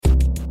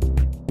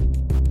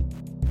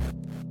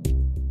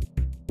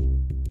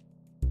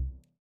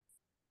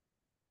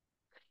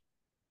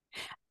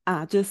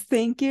I just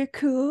think you're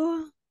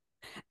cool.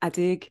 I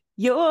dig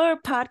your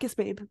podcast,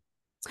 babe.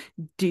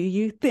 Do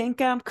you think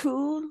I'm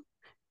cool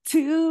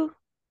too?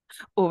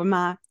 Or am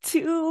I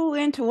too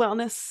into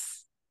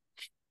wellness?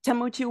 Tell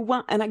me what you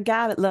want, and I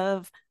got it,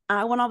 love.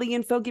 I want all the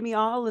info. Give me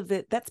all of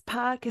it. That's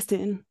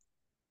podcasting.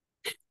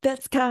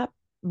 That's cop.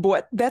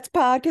 What? That's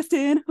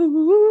podcasting.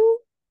 Ooh.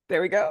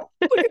 There we go.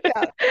 Look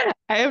at that.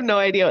 I have no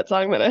idea what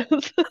song that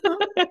is.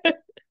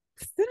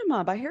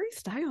 Cinema by Harry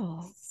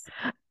Styles.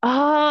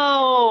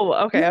 Oh,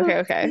 okay, Yeah, okay,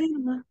 okay.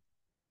 cinema.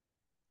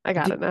 I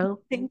got Do it you now.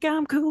 think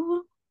I'm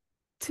cool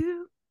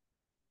too?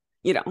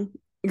 You know,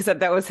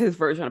 except that was his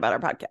version about our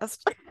podcast.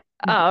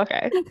 Oh,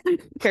 okay.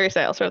 Harry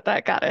Styles wrote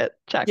that. Got it.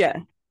 Check. Yeah.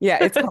 Yeah,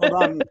 it's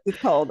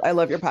called I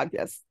Love Your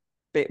Podcast,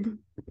 babe.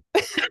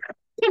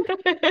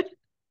 I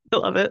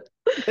love it.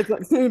 It's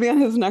going to be on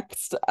his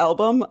next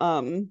album,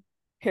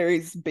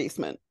 Harry's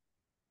Basement.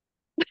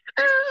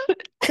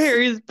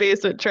 Harry's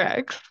basement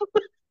tracks.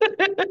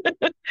 I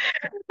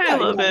Yeah,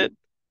 love it.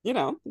 you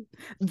know,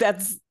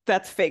 that's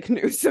fake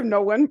news. So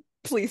no one,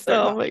 please start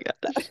Oh talking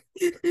my gosh.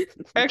 about I that.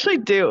 actually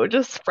do.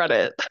 Just spread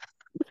it.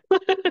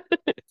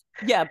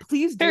 Yeah,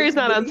 please do. Harry's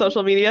not on Maybe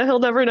social media. He'll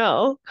never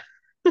know.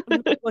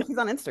 well, he's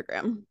on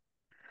Instagram.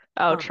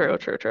 Oh, true, Um,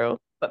 true, true.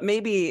 but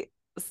maybe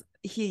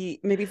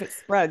if it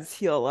spreads,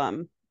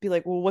 he'll be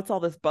like, well, what's all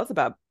this buzz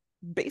about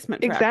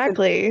basement tracks? And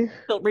Exactly.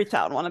 he'll reach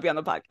out and want to be on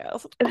the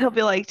podcast. And he'll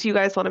be like, "Do you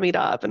guys want to meet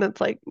up?" And it's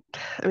like,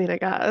 I mean, I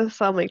guess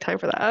I'll make time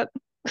for that.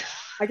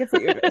 I can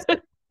fit you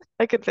in.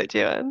 I could fit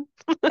you in.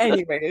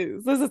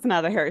 Anyways, this is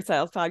not a Harry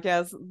Styles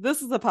podcast.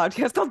 This is a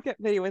podcast called Get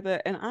Video With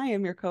It, and I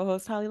am your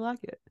co-host, Holly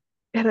Lockett.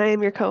 And I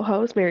am your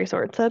co-host, Mary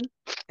Sorensen.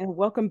 And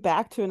welcome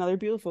back to another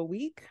beautiful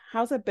week.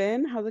 How's it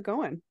been? How's it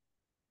going?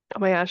 Oh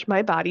my gosh,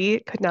 my body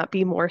could not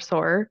be more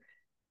sore.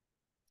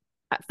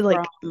 From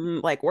Like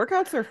like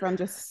workouts or from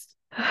just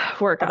other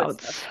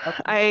workouts.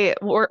 stuff? Okay. I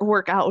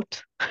work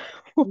out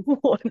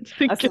one A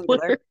singular.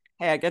 singular.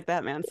 Hey, I get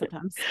that, man,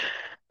 sometimes.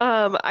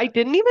 I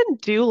didn't even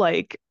do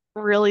like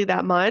really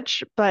that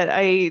much, but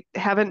I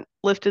haven't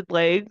lifted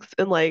legs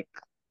in like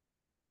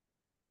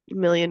a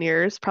million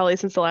years, probably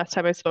since the last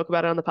time I spoke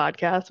about it on the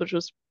podcast, which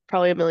was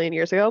probably a million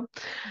years ago.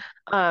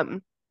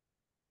 Um,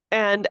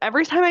 and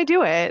every time I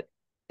do it,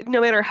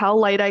 no matter how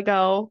light I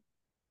go,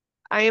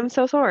 I am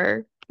so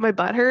sore. My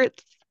butt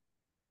hurts.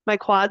 My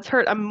quads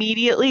hurt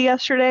immediately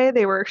yesterday.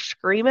 They were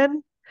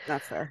screaming.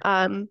 That's fair.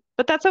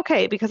 But that's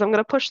okay because I'm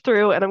gonna push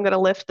through and I'm gonna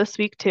lift this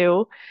week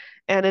too,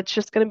 and it's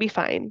just gonna be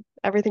fine.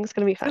 Everything's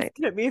gonna be It's fine.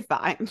 gonna be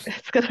fine.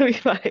 It's gonna be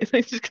fine.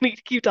 I'm just gonna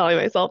keep telling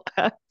myself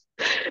that.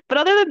 But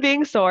other than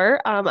being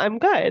sore, I'm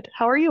good.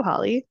 How are you,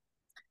 Holly?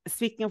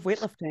 Speaking of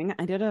weightlifting,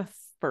 I did a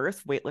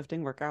first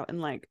weightlifting workout in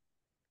like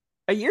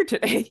a year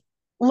today.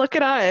 Look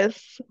at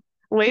us.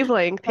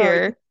 Wavelength So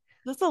here.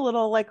 just a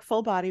little like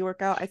full body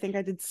workout. I think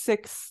I did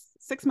six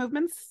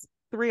movements,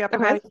 three upper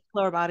Okay. body,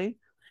 lower body.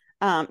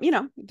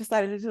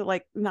 Decided to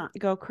like not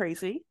go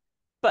crazy.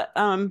 But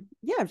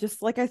yeah,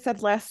 just like I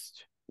said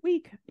last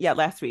week,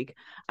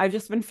 I've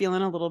just been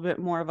feeling a little bit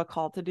more of a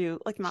call to do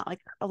like not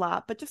like a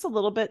lot, but just a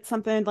little bit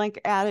something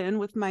like add in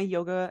with my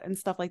yoga and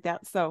stuff like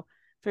that. So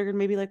figured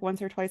maybe like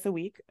once or twice a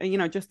week,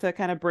 just to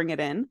kind of bring it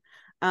in.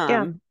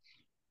 Yeah.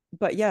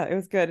 But yeah, it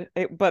was good.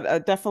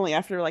 But definitely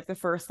after like the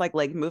first like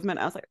leg movement,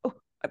 I was like, oh,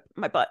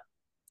 my butt.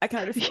 I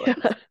kind of feel Yeah.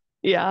 it.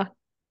 Yeah,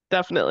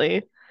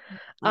 definitely.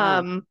 Um,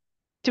 Um,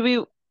 do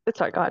we,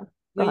 sorry, go ahead.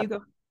 no, Go you ahead.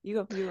 go, you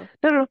go, you go.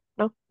 No, no,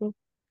 no, no.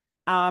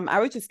 I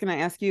was just gonna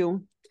ask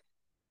you,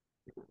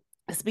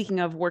 speaking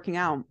of working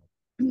out,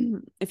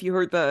 if you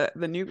heard the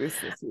news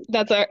this week.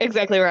 That's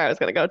exactly where I was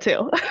gonna go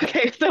too.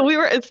 Okay, so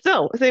it's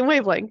still same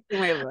wavelength.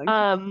 Wavelength.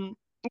 Um,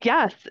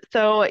 yes.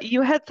 So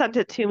you had sent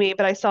it to me,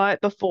 but I saw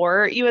it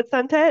before you had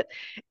sent it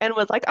and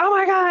was like, oh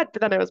my God.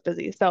 But then I was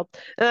busy. So,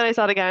 and then I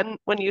saw it again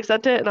when you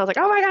sent it and I was like,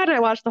 oh my God. And I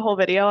watched the whole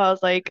video. I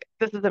was like,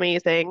 this is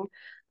amazing.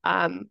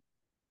 Um,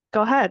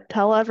 Go ahead,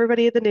 tell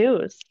everybody the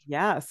news.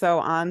 Yeah. So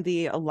on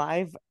the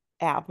Alive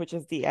app, which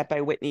is the app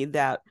by Whitney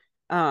that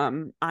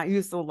I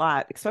used a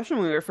lot, especially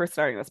when we were first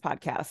starting this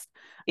podcast.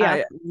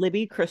 Yeah.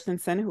 Libby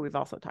Christensen, who we've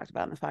also talked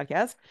about in this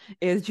podcast,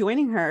 is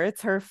joining her.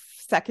 It's her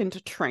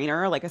second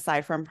trainer, like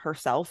aside from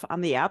herself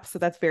on the app. So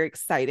that's very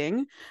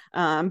exciting.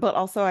 But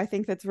also I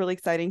think that's really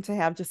exciting to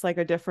have just like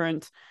a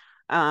different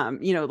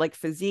like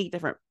physique,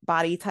 different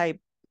body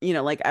type,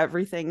 like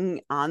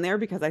everything on there,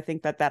 because I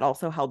think that that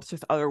also helps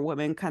just other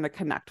women kind of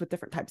connect with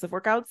different types of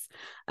workouts.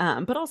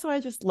 But also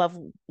I just love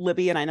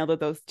Libby, and I know that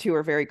those two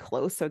are very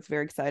close, so it's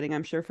very exciting,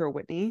 I'm sure, for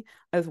Whitney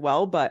as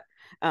well. But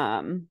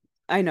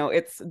I know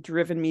it's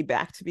driven me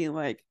back to being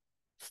like,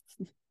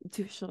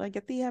 should I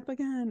get the app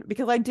again?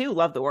 Because I do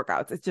love the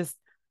workouts. It's just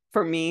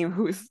for me,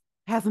 who's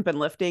hasn't been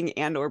lifting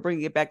and or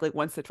bringing it back like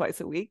once to twice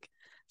a week,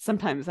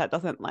 sometimes that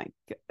doesn't like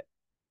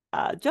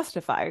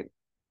justify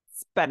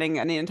spending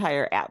an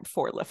entire app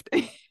for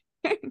lifting.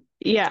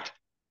 Yeah.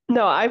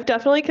 No, I've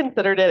definitely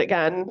considered it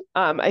again.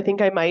 I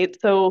think I might.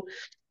 So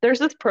there's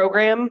this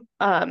program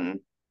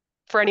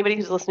for anybody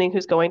who's listening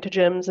who's going to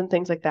gyms and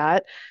things like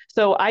that.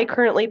 So I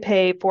currently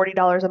pay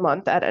 $40 a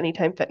month at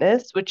Anytime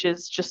Fitness, which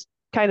is just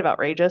kind of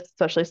outrageous,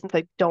 especially since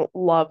I don't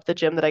love the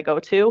gym that I go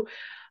to,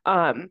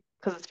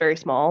 because it's very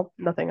small,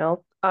 nothing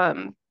else.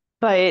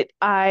 But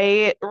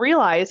I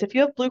realized if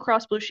you have Blue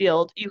Cross Blue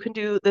Shield, you can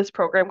do this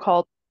program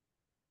called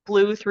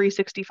Blue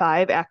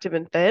 365 Active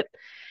and Fit,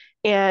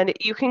 and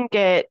you can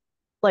get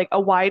like a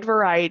wide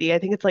variety. I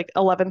think it's like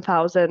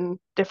 11,000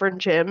 different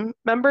gym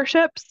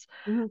memberships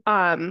Mhm.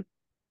 um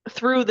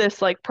through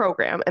this like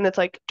program, and it's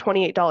like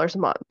 $28 a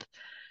month.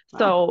 Wow.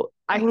 So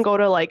I can Nice. go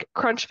to like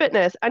Crunch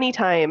Fitness,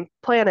 Anytime,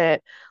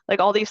 Planet, like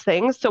all these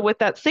things. So with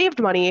that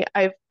saved money,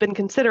 I've been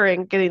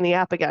considering getting the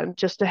app again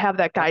just to have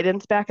that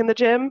guidance back in the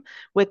gym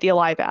with the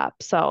Alive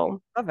app.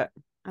 So Love it.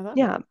 I love it.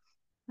 yeah,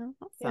 Oh,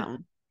 yeah,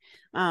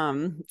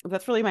 awesome.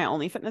 That's really my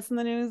only fitness in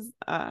the news.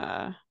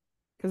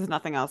 Because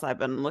nothing else I've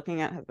been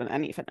looking at has been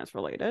any fitness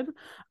related.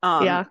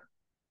 Um, yeah.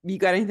 you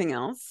got anything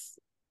else?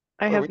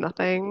 I Or have we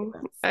nothing.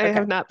 I okay.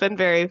 have not been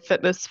very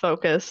fitness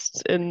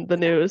focused in the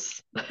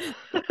news.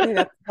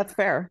 Hey, that's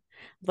fair.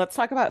 Let's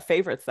talk about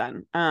favorites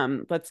then.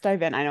 Let's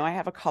dive in. I know I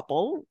have a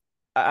couple.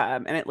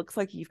 And it looks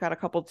like you've got a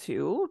couple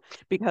too,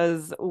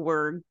 because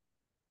we're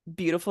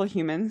beautiful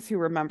humans who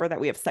remember that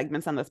we have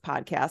segments on this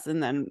podcast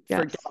and then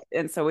forget. Yes.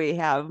 And so we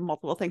have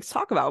multiple things to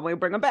talk about when we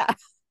bring them back.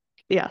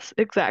 Yes,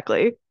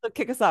 exactly. So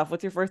kick us off.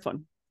 What's your first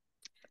one?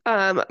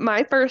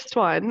 My first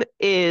one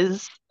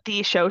is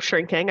the show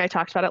Shrinking. I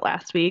talked about it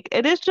last week.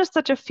 It is just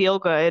such a feel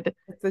good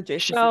It's the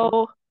Jason Segel.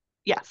 show.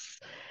 Yes.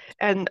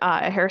 And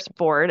Harrison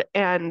Ford.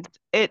 And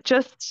it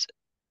just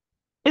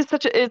is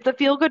it's a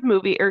feel good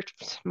movie or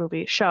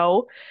movie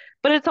show,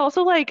 but it's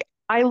also like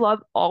I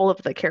love all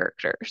of the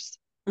characters.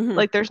 Mhm.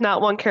 Like there's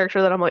not one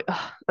character that I'm like,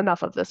 ugh,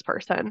 enough of this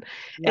person.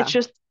 It's Yeah.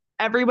 just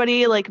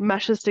everybody like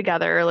meshes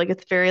together. Like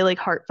it's very like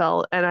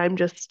heartfelt, and I'm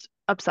just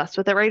obsessed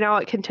with it right now.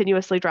 It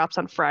continuously drops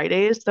on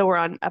Fridays, so we're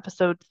on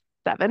episode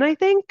 7, I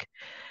think.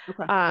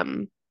 Okay.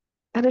 Um,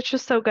 and it's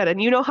just so good.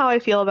 And you know how I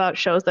feel about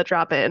shows that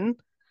drop in.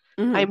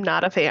 Hmm. I'm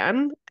not a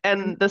fan.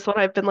 And this one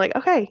I've been like,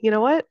 okay, you know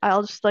what?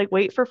 I'll just like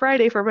wait for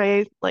Friday for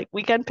my like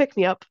weekend pick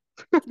me up.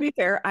 To be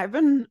fair, I've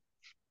been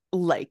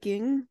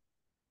liking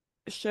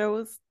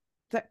shows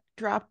that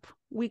drop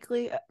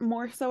weekly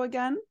more so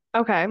again.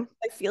 Okay.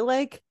 I feel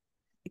like,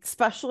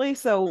 especially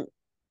so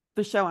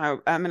the show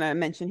I'm going to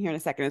mention here in a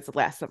second, it's The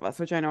Last of Us,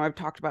 which I know I've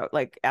talked about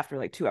like after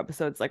like 2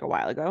 episodes like a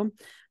while ago,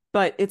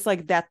 but it's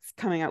like that's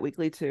coming out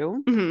weekly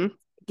too. Hmm.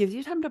 It gives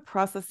you time to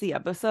process the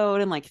episode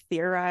and like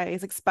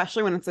theorize,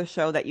 especially when it's a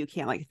show that you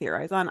can't like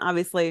theorize on.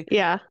 Obviously,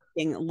 Yeah.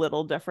 being a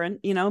little different,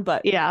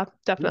 but Yeah,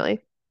 definitely.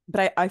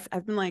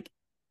 I've been like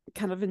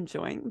kind of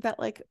enjoying that,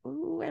 like,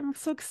 oh, I'm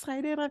so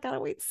excited. I gotta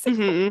wait 6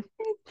 Hmm. days.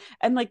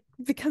 And like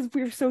because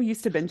we're so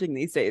used to binging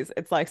these days,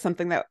 it's like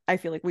something that I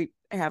feel like we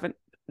haven't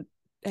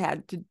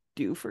had to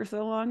do for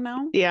so long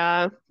now.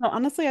 Yeah. No,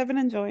 honestly, I've been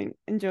enjoying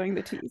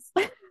the tease.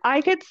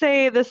 I could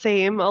say the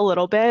same a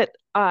little bit,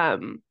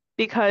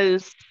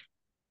 because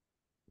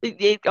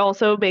it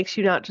also makes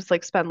you not just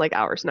like spend like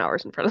hours and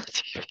hours in front of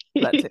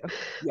the That TV. too.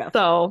 Yes.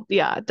 So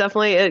yeah,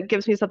 definitely it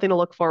gives me something to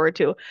look forward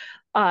to.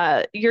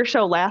 Your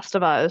show Last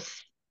of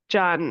Us,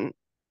 John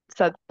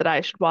said that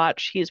I should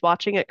watch. He's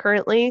watching it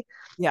currently.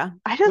 Yeah.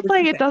 I What just did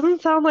like you it think?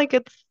 doesn't sound like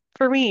it's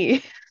for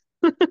me.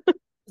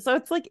 So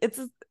it's like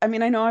I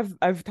mean, I know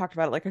I've talked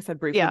about it, like I said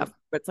briefly Yeah, before,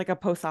 but it's like a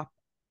post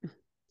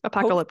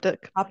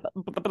apocalyptic. op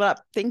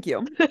thank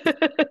you.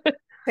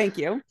 Thank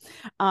you.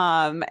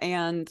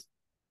 And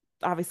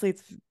obviously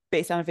it's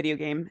based on a video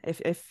game,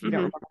 if you don't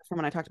Hmm. remember from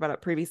when I talked about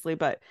it previously,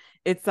 but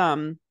it's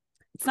not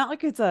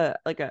like it's a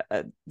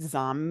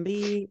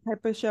zombie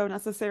type of show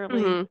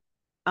necessarily.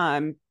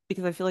 Hmm.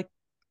 Because I feel like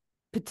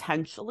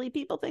potentially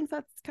people think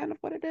that's kind of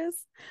what it is.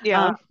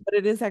 Yeah, But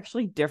it is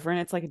actually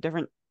different. It's like a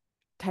different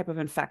type of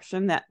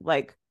infection that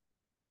like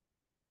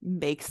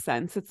makes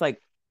sense. It's like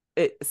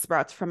it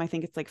sprouts from, I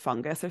think it's like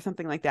fungus or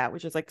something like that,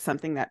 which is like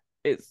something that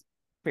is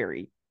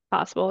very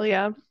possible.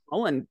 Yeah.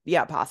 well and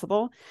yeah,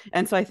 possible.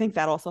 And so I think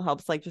that also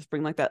helps like just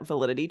bring like that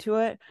validity to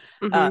it.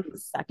 Hmm.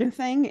 Second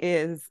thing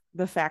is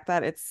the fact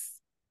that it's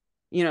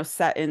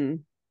set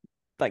in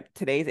like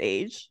today's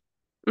age,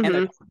 and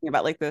they're Hmm. talking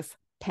about like this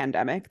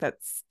pandemic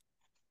that's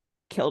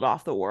killed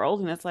off the world,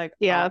 and it's like, oh,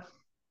 Yeah.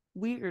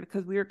 weird,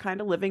 because we were kind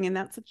of living in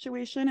that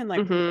situation, and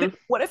like Hmm.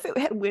 what if it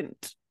had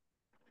went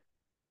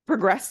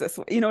progress this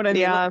way, you know what I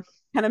mean? Like, Yeah.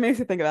 kind of makes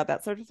you think about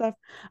that sort of stuff.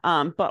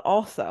 But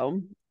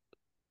also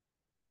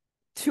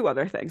two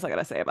other things I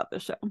gotta say about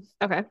this show.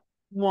 Okay.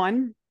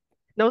 One,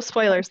 No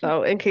spoilers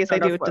though, in case no, I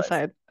no do spoilers.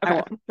 decide. I Okay.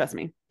 won't, trust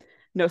me.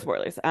 No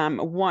spoilers.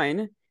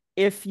 One,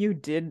 if you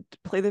did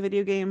play the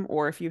video game,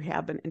 or if you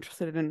have been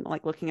interested in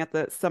like looking at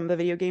the some of the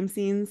video game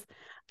scenes,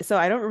 so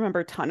I don't remember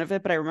a ton of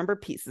it, but I remember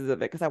pieces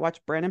of it because I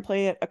watched Brandon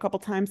play it a couple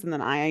times, and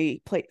then I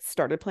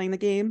started playing the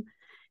game,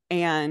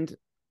 and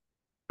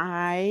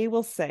I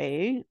will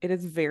say it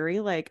is very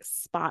like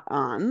spot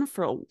on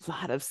for a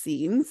lot of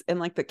scenes, and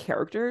like the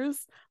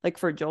characters, like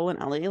for Joel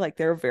and Ellie, like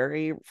they're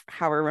very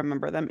how I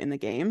remember them in the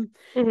game.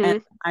 And Hmm.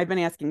 I've been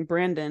asking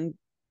Brandon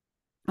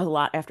a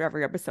lot after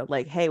every episode,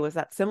 like, hey, was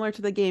that similar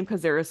to the game?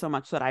 Because there is so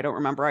much that I don't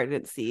remember, I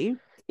didn't see.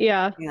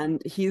 Yeah.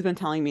 And he's been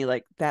telling me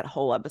like that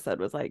whole episode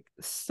was like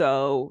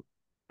so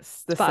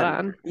the Spot center.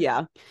 on.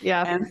 Yeah.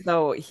 Yeah. And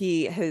so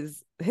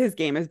his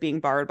game is being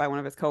borrowed by one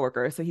of his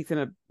coworkers. So he's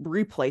gonna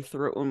replay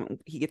through it when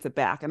he gets it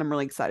back. And I'm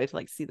really excited to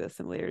like see the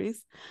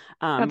similarities.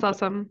 That's But the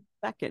awesome.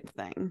 second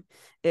thing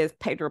is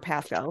Pedro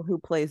Pascal, who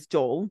plays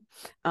Joel.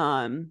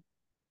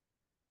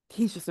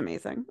 He's just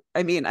amazing.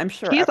 I mean, I'm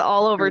sure He's every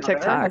all over mother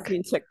has TikTok.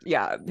 seen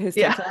his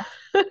Yeah. TikTok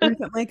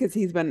recently because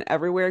he's been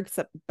everywhere,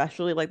 except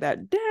especially like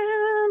that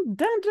dun,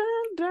 dun,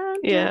 dun, dun,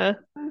 Yeah.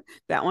 dun,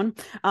 that one.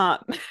 Uh,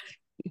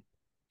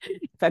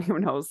 if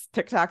anyone knows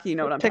TikTok, you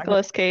know what I'm talking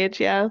Nicolas Cage,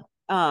 yeah.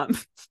 about.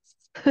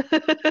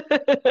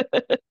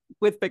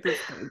 With bigger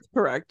screens,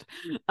 correct.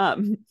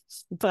 Um,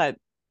 but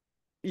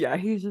yeah,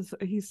 he's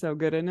so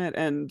good in it.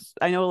 And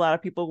I know a lot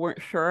of people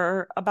weren't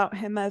sure about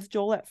him as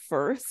Joel at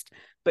first,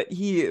 but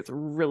he is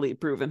really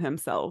proven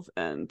himself.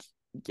 And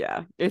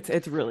yeah,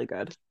 it's really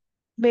good.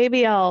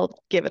 Maybe I'll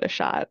give it a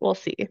shot. We'll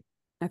see.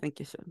 I think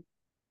you should.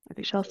 I We think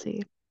you shall should.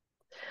 see.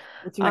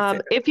 What's your next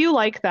favorite? If you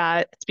like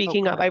that, Oh,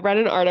 speaking go of, ahead. I read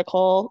an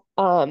article,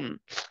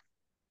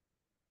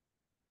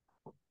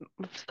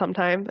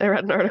 sometime I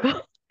read an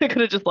article. I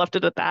could have just left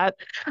it at that.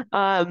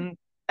 And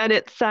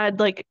it said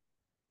like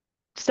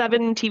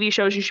 7 TV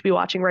shows you should be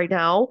watching right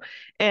now.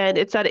 And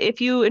it said if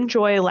you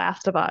enjoy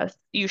Last of Us,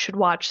 you should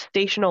watch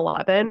Station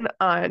 11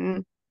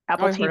 on Oh,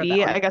 Apple I heard of that TV.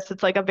 one. I guess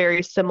it's like a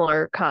very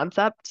similar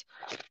concept.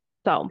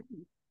 So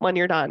when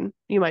you're done,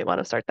 you might want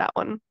to start that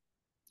one.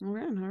 All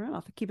right, all right. I'll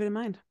have to keep it in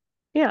mind.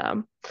 Yeah.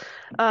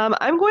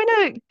 I'm going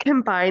to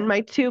combine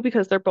my two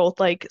because they're both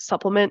like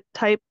supplement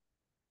type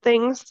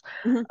things.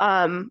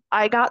 Mhm.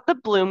 I got the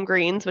Bloom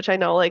greens, which I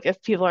know like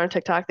if people are on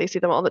TikTok, they see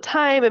them all the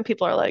time and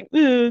people are like,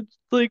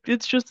 like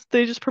it's just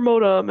they just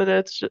promote them and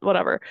it's just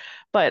whatever.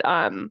 But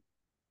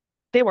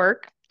they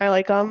work. I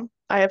like them.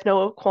 I have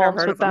no I've qualms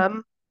heard of with them.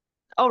 them.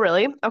 Oh,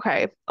 really?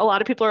 Okay. A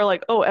lot of people are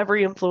like, "Oh,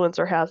 every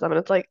influencer has them." And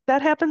it's like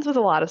that happens with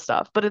a lot of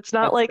stuff, but it's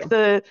not That's like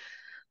true.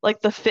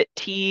 the fit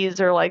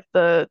teas or like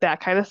the that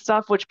kind of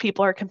stuff which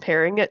people are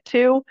comparing it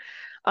to.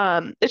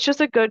 It's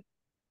just a good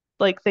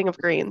like thing of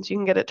greens. You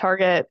can get at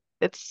Target.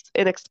 It's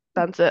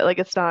inexpensive. Like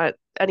it's not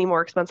any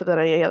more expensive than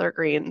any other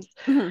greens.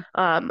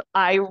 Mhm.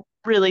 I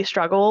really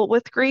struggle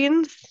with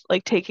greens,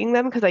 like taking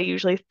them because I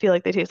usually feel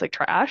like they taste like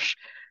trash.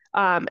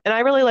 And I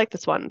really like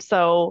this one.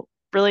 So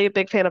really a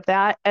big fan of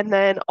that. And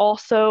then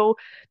also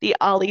the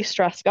Ollie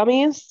stress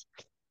gummies.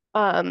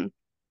 Um,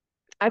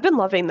 I've been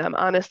loving them,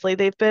 honestly.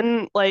 They've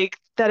been like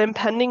that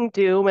impending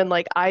doom and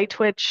like eye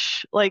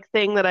twitch like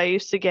thing that I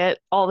used to get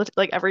all the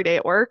like every day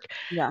at work.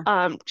 Yeah.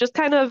 Just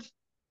kind of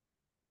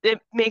it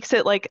makes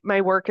it like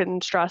my work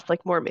and stress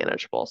like more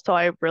manageable. So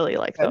I really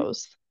like Good.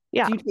 those.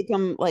 Yeah. Do you take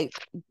them like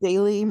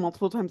daily,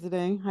 multiple times a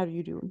day? How do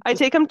you do 'em? I Just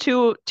take them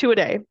two a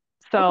day. okay.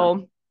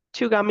 So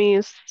 2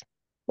 gummies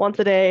once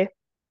a day.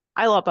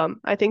 I love them.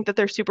 I think that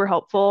they're super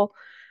helpful.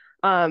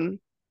 Um,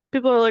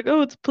 People are like,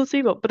 oh, it's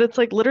placebo, but it's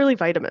like literally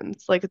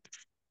vitamins. Like it's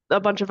a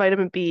bunch of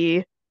vitamin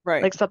B,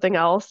 Right. like something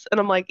else. And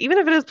I'm like, even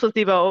if it is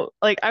placebo,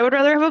 like I would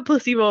rather have a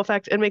placebo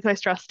effect and make my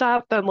stress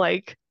stop than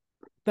like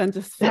Then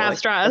just feel have like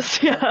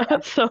stress. Yeah. yeah.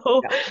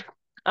 So,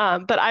 Yeah.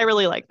 but I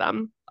really like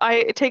them.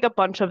 I take a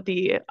bunch of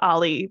the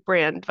Ollie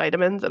brand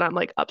vitamins and I'm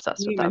like obsessed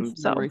with You them. mentioned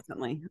them So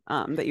recently,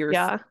 that you're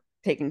yeah,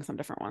 taking some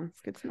different ones.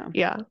 Good to know.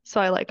 yeah. So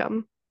I like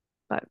them.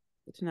 But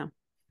Good to know.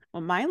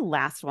 Well, my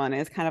last one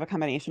is kind of a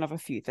combination of a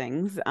few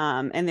things.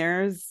 And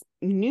there's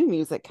new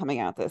music coming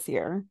out this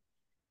year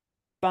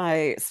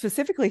by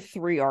specifically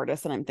 3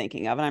 artists that I'm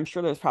thinking of, and I'm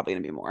sure there's probably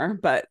gonna be more,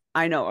 but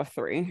I know of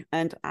three,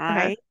 and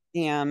okay.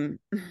 am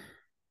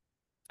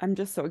I'm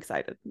just so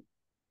excited.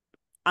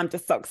 I'm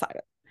just so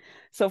excited.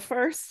 So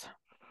first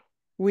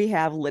we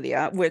have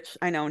Lydia, which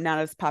I know not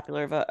as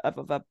popular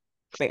of a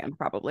band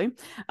probably.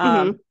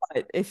 Hmm.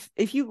 But if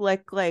you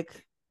like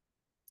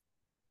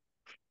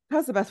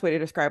how's the best way to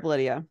describe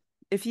Lydia?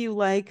 If you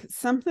like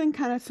something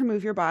kind of to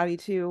move your body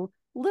to,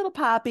 little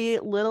poppy,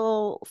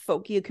 little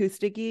folky,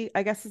 acousticy,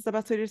 I guess is the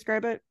best way to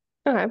describe it.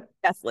 Okay.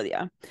 That's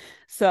Lydia.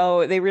 So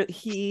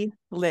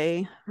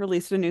Lay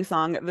released a new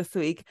song this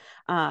week,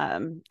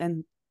 and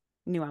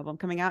new album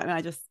coming out, and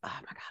I just oh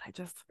my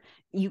god,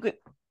 you could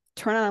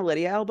turn on a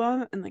Lydia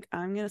album and like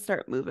I'm gonna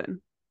start moving.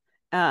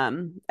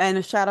 And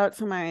a shout out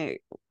to my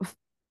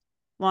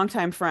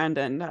longtime friend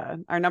and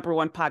our number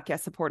one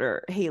podcast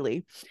supporter,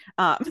 Haley.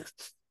 Um,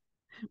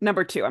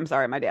 number two, I'm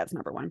sorry, my dad's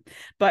number one.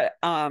 But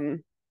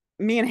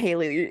me and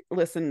Haley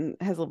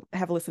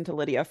have listened to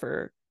Lydia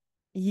for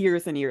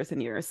years and years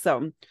and years.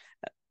 So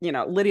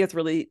Lydia's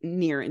really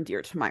near and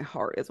dear to my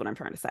heart, is what I'm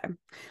trying to say.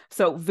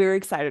 So very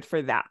excited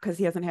for that because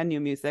he hasn't had new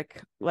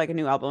music, like a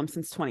new album,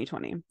 since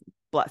 2020.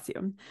 Bless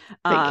you.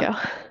 Thank Um,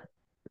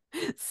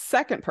 you.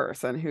 Second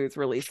person who's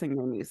releasing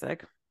new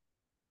music,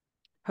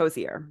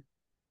 Hosier.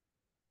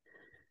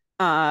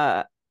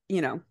 Uh,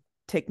 you know,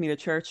 Take Me to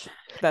Church.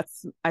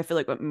 That's I feel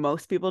like what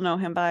most people know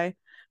him by,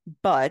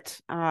 but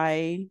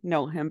I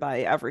know him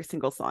by every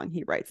single song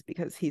he writes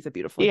because he's a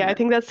beautiful Yeah, I human.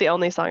 think that's the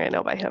only song I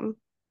know by him.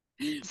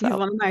 He's So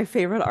one of my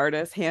favorite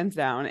artists, hands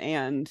down.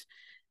 And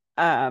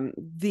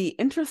The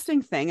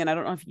interesting thing, and I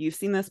don't know if you've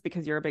seen this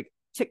because you're a big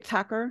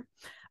TikToker,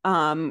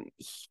 um,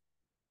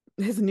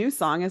 his new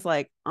song is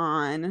like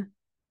on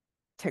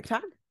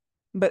TikTok,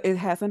 but it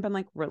hasn't been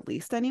like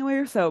released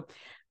anywhere. So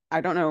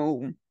I don't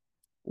know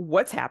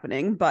what's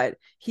happening, but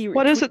he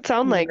What does tweeted it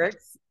sound like?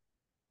 lyrics,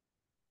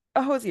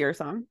 a Hosier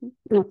song.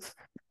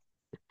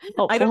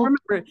 Helpful. I don't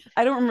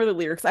remember the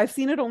lyrics. I've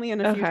seen it only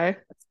in a few Okay.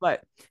 spots,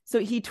 but so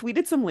he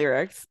tweeted some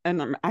lyrics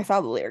and I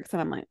saw the lyrics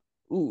and I'm like,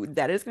 ooh,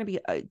 that is going to be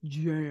a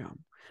jam.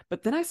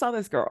 But then I saw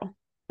this girl,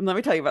 and let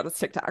me tell you about this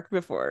TikTok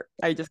before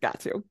I just got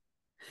to.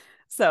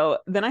 So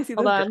then I see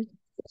Hold this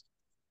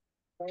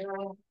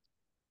girl.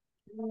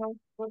 on.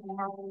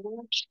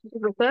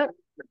 Is it?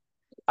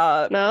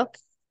 Uh, No?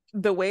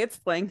 the way it's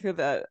playing through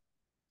the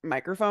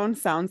microphone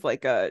sounds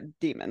like a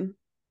demon.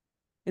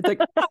 It's like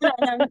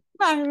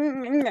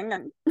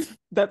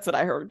that's what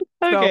I heard.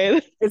 So Okay.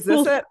 is this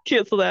We'll it?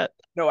 cancel that.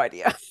 No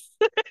idea.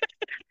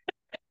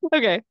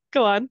 Okay,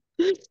 go on.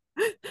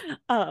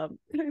 I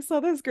saw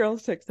this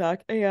girl's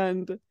TikTok,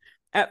 and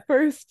at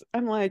first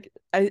I'm like,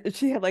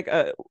 she had like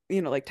a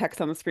like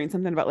text on the screen,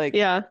 something about like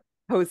Yeah.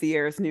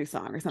 Hosier's new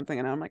song or something,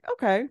 and I'm like,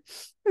 okay.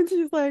 And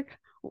she's like,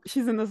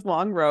 she's in this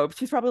long robe.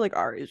 She's probably like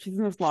our age. She's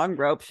in this long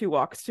robe. She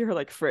walks to her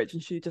like fridge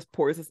and she just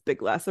pours this big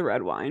glass of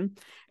red wine,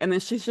 and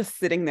then she's just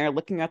sitting there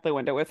looking out the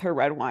window with her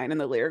red wine,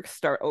 and the lyrics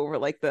start over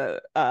like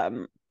the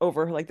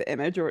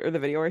image or the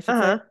video, I should say,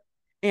 Uh-huh.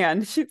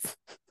 and she's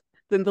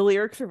then the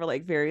lyrics are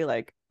like very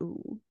like,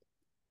 ooh,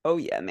 oh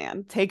yeah,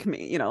 man, take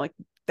me, like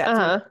that type.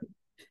 Uh-huh.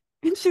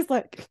 And she's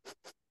like,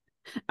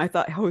 I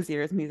thought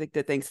Hosier's music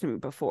did things to me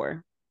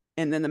before.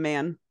 And then the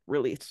man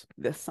released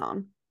this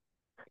song.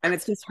 And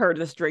it's just her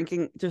just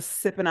drinking, just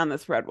sipping on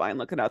this red wine,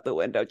 looking out the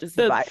window, just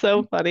That's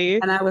so vibing.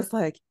 funny. And I was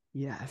like,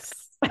 yes.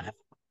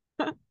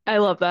 I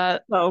love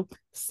that.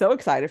 So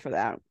excited for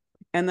that.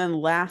 And then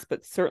last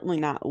but certainly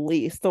not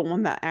least, the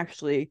one that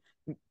actually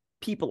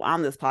people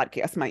on this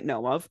podcast might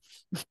know of,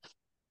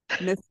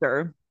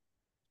 Mr.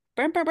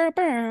 Ed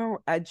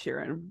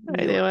Sheeran,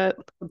 I new knew it.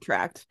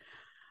 Subtract.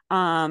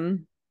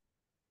 Um,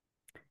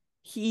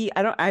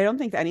 I don't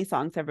think any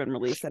songs have been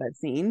released that I've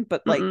seen,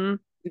 but like Mm-mm.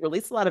 he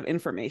released a lot of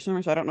information,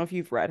 which I don't know if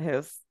you've read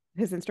his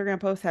Instagram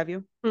post, have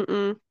you?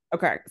 Mm-mm.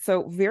 Okay,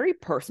 so very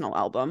personal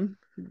album.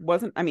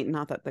 Wasn't I mean,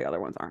 not that the other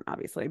ones aren't,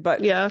 obviously,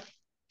 but Yeah.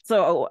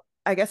 so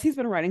I guess he's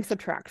been writing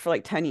Subtract for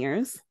like 10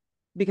 years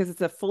because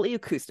it's a fully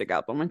acoustic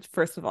album, which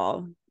first of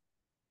all,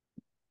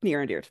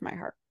 near and dear to my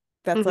heart.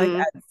 That's like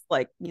Mm-hmm. as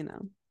like,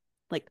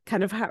 like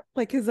kind of how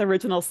like his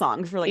original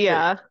songs were like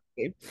very.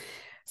 Yeah.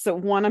 So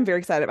one, I'm very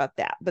excited about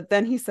that. But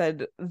then he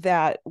said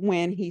that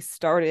when he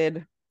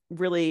started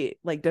really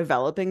like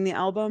developing the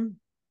album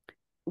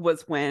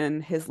was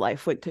when his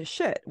life went to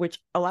shit, which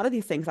a lot of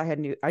these things I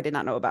did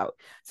not know about.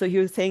 So he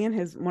was saying in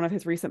his one of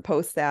his recent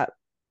posts that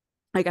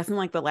I guess in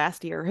like the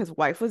last year, his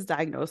wife was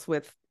diagnosed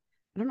with,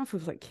 I don't know if it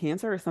was like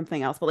cancer or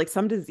something else, but like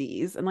some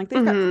disease. And like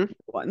they've got Mm-hmm.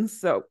 ones.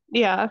 So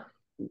Yeah.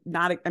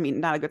 not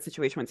a good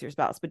situation when it's your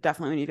spouse, but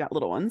definitely when you've got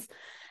little ones.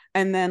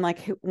 And then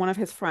like one of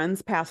his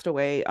friends passed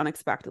away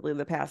unexpectedly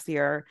the past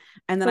year.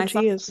 And then Oh, I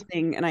saw geez.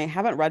 something, and I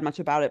haven't read much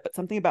about it, but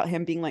something about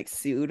him being like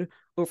sued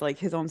over like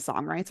his own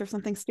song rights or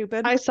something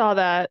stupid. I saw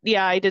that.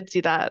 Yeah, I did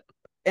see that.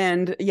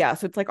 And yeah,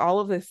 so it's like all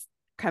of this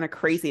kind of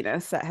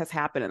craziness that has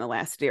happened in the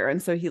last year. And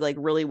so he like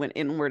really went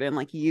inward and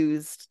like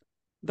used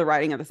the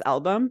writing of this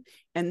album.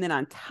 And then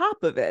on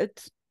top of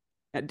it,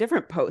 a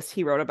different post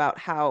he wrote about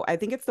how I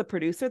think it's the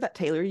producer that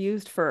Taylor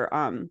used for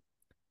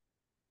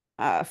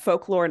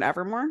Folklore and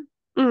Evermore.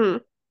 Mm-hmm.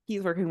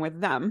 He's working with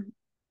them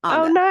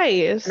on Oh,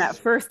 this. And at nice.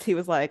 first he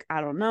was like,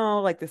 I don't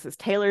know, like this is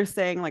Taylor's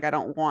thing. Like I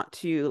don't want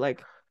to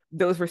like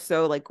those were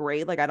so like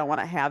great. Like I don't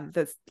want to have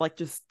this like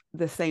just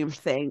the same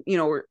thing,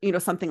 or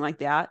something like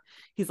that.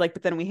 He's like,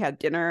 but then we had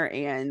dinner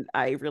and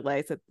I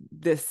realized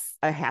that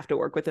I have to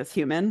work with this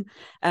human.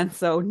 And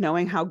so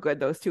knowing how good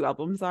those two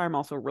albums are, I'm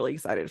also really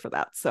excited for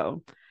that.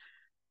 So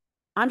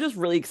I'm just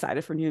really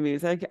excited for new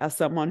music as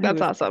someone who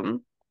That's is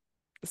awesome.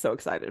 so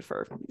excited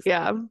for music.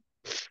 Yeah.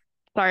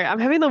 Sorry, I'm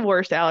having the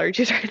worst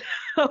allergies right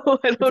now.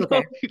 I It's don't know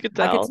okay. if you could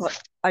I could tell. tell,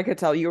 I could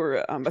tell you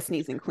were a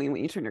sneezing queen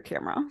when you turn your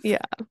camera off. Yeah.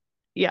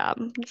 Yeah.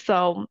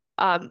 So,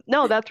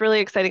 no, that's really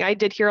exciting. I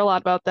did hear a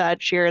lot about the Ed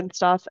Sheeran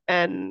stuff,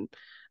 and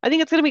I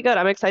think it's gonna be good.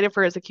 I'm excited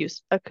for his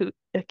acoustic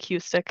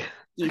Eastic.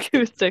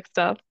 acoustic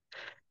stuff.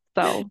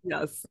 So,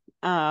 Yes.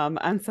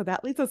 And so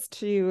that leads us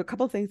to a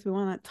couple of things we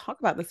want to talk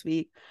about this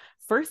week.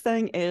 First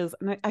thing is,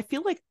 and I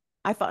feel like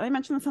I thought I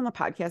mentioned this on the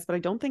podcast, but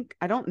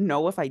I don't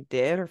know if I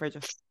did or if I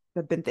just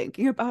have been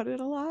thinking about it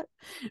a lot.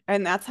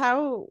 And that's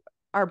how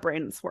our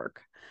brains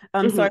work. So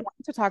I mhm.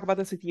 wanted to talk about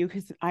this with you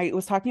because I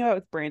was talking about it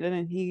with Brandon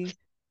and he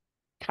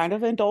kind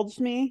of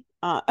indulged me.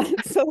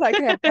 So like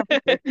I have a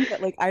conversation,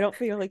 but like I don't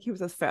feel like he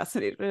was as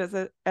fascinated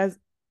as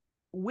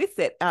with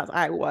it as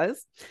I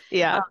was.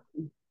 Yeah.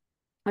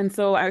 And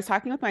so I was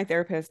talking with my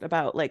therapist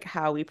about like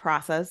how we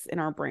process in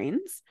our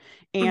brains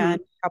Hmm.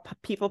 and how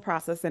people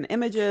process in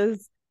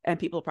images and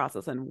people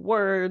process in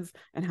words,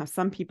 and how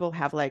some people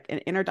have like an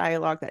inner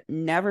dialogue that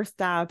never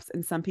stops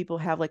and some people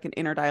have like an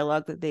inner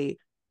dialogue that they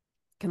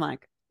can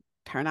like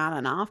turn on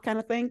and off kind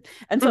of thing.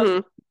 And so I was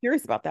Hmm.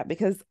 curious about that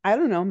because I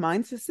don't know,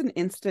 mine's just an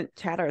instant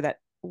chatter that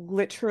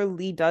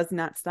literally does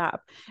not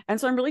stop.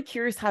 And so I'm really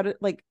curious how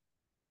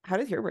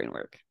does your brain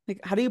work?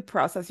 Like how do you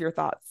process your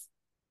thoughts?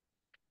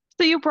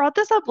 So you brought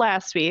this up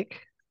last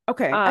week,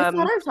 Okay. I thought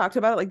um, I've talked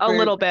about it like a very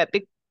little bit.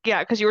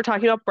 Yeah, because you were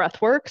talking about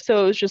breath work,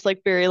 so it was just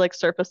like very like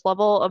surface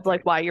level of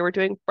like sorry. why you were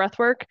doing breath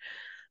work.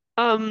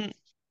 Um,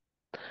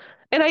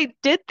 and I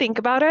did think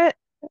about it,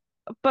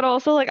 but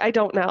also like I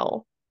don't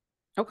know.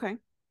 Okay.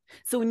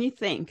 So when you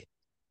think,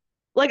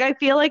 Like I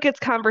feel like it's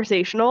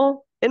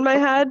conversational in my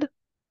head.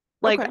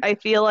 Like okay. I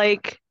feel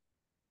like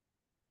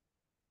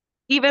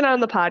even on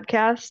the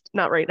podcast,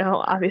 not right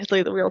now,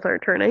 obviously the wheels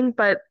aren't turning,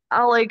 but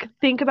I'll like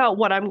think about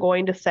what I'm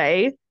going to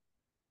say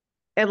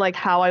and like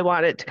how I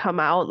want it to come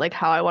out, like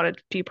how I want it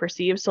to be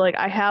perceived. So like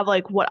I have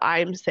like what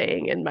I'm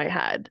saying in my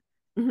head,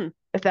 Hmm.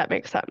 if that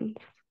makes sense.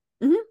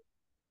 Hmm.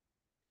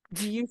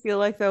 Do you feel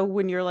like though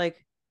when you're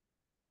like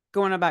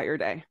going about your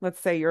day, let's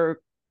say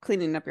you're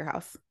cleaning up your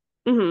house,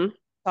 Hmm.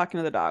 talking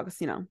to the dogs,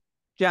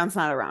 John's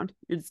not around,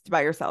 you're just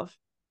by yourself,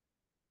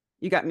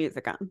 you got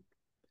music on.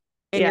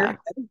 In your Yeah.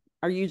 head,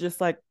 are you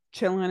just like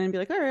chilling and be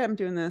like, all right, I'm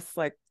doing this?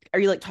 Like, are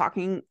you like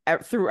talking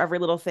through every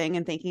little thing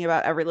and thinking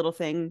about every little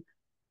thing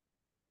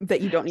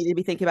that you don't need to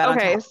be thinking about on Okay,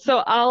 top?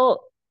 so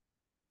I'll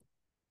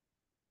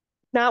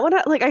not when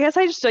I like I guess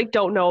I just like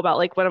don't know about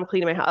like when I'm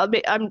cleaning my house.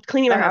 I'm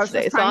cleaning my Okay, house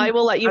today, so I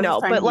will let I you was just know.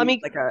 trying But to let use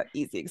me like a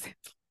easy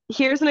example.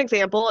 here's an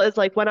example is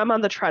like when I'm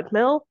on the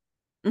treadmill,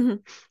 Hmm.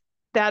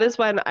 that is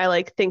when I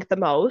like think the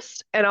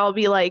most. And I'll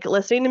be like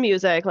listening to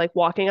music, like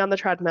walking on the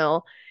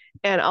treadmill,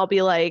 and I'll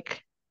be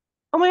like,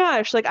 oh my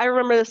gosh, like I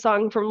remember this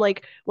song from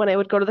like when I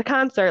would go to the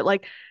concert,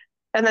 like,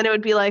 and then it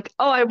would be like,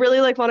 oh, I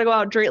really like want to go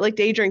out drink like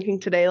day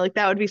drinking today. Like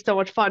that would be so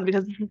much fun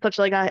because it's such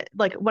like a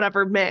like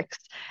whatever mix.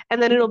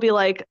 And then it'll be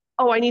like,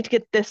 oh, I need to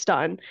get this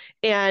done.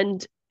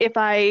 And if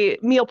I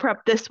meal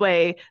prep this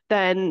way,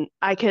 then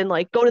I can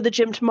like go to the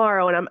gym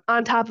tomorrow and I'm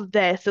on top of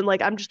this. And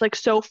like I'm just like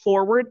so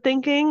forward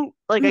thinking,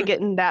 like I Hmm. get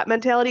in that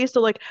mentality.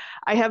 So like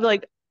I have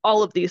like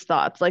all of these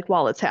thoughts like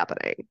while it's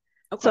happening.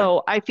 Okay.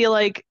 So I feel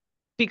like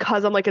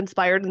because I'm like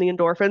inspired in the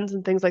endorphins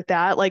and things like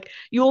that, like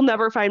you will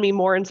never find me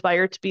more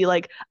inspired to be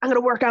like, I'm gonna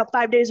work out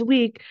 5 days a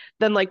week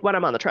than like when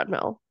I'm on the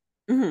treadmill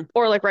Hmm.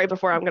 or like right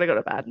before I'm gonna go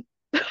to bed.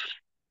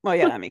 Well,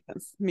 yeah, that makes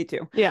sense. Me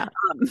too. Yeah.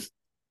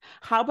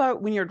 How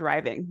about when you're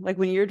driving? Like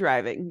when you're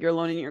driving, you're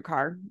alone in your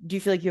car. Do you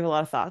feel like you have a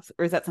lot of thoughts,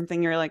 or is that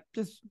something you're like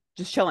just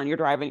chilling? You're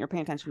driving, you're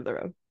paying attention to the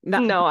road,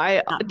 No,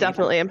 I not paying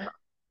attention. definitely am.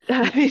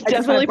 I I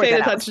just want to definitely point paying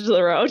that out. attention to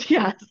the road.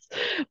 Yes.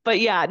 But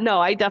yeah, no,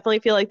 I definitely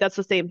feel like that's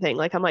the same thing.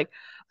 Like I'm like,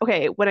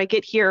 okay, when I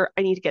get here,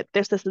 I need to get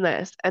this, this, and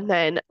this. And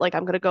then like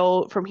I'm gonna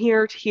go from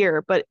here to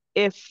here. But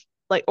if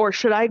like or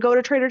should I go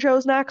to Trader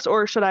Joe's next?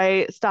 Or should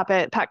I stop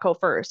at Petco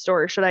first?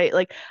 Or should I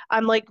like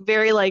I'm like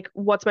very like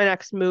what's my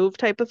next move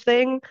type of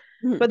thing.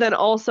 Mhm. But then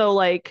also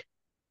like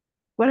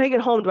when I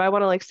get home, do I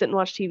want to like sit and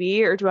watch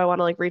TV or do I want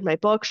to like read my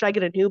book? Should I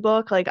get a new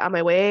book like on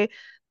my way?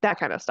 That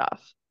kind of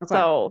stuff. Okay.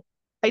 So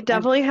I And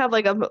definitely have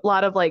like a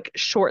lot of like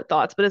short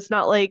thoughts, but it's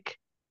not like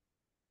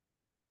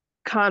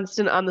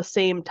constant on the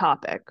same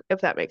topic,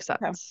 if that makes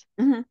okay. sense.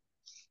 Hmm.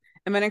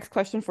 And my next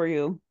question for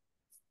you,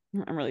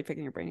 I'm really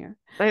picking your brain here.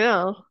 I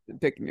know.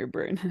 Picking your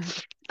brain.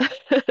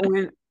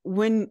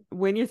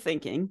 When you're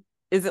thinking,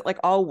 is it like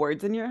all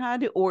words in your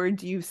head, or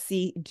do you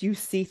see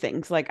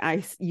things like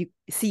you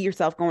see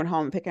yourself going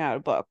home and picking out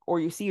a book, or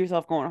you see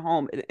yourself going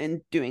home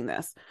and doing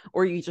this,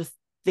 or you just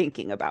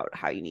thinking about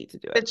how you need to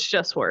do it? It's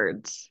just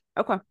words.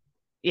 Okay,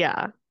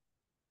 Yeah.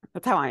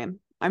 that's how I am.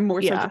 I'm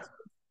more so Yeah. just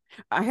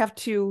I have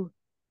to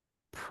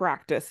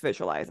practice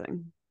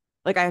visualizing.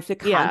 Like I have to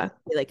Yeah.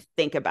 consciously like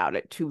think about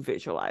it to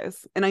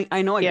visualize. And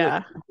I know I do it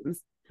Yeah.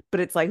 sometimes,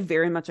 but it's like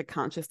very much a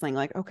conscious thing.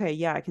 Like, okay,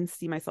 yeah, I can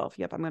see myself.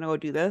 Yep, I'm gonna go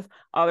do this.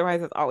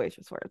 Otherwise, it's always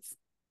just words.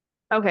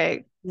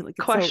 Okay. Like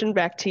it's so Question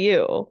back to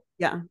you.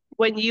 yeah.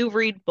 When you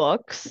read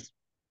books,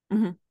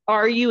 Hmm.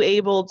 are you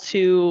able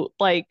to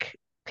like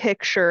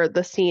picture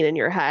the scene in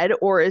your head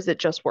or is it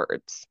just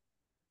words?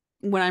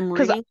 When I'm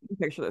Because reading, I can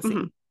picture the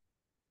scene.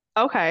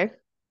 okay.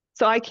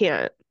 So I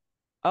can't.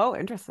 Oh,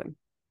 interesting.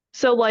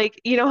 So like,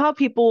 you know how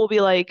people will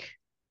be like,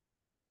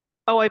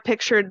 "Oh, I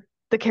pictured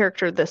the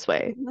character this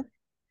way." Hmm.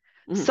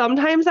 Hmm.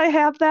 Sometimes I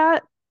have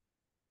that,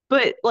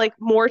 but like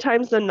more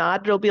times than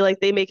not, it'll be like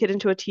they make it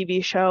into a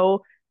TV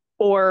show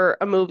or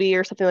a movie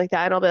or something like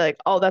that, and I'll be like,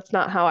 "Oh, that's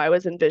not how I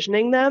was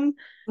envisioning them."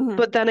 Hmm.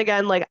 But then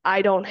again, like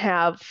I don't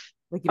have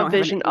Like you a don't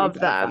have an vision image of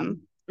of them.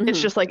 them. It's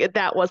Hmm. just like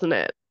that wasn't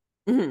it.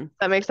 Hmm.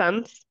 That makes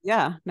sense?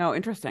 Yeah. No,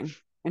 interesting.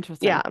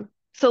 Interesting. Yeah.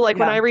 So like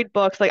when Yeah. I read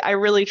books, like I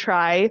really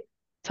try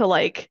to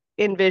like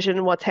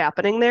envision what's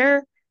happening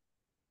there,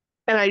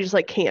 and I just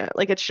like can't.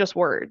 Like it's just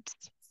words.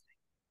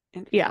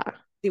 And Yeah.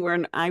 see,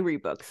 when I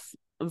read books,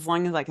 as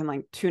long as I can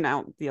like tune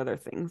out the other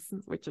things,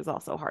 which is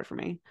also hard for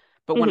me.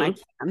 But when I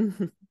Hmm.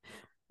 can,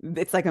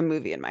 it's like a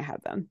movie in my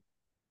head then.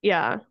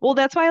 Yeah. Well,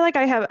 that's why like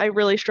I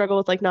really struggle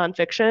with like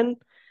nonfiction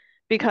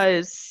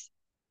because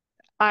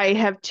I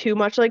have too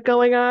much like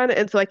going on,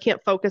 and so I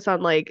can't focus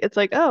on like it's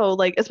like, oh,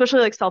 like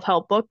especially like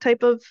self-help book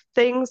type of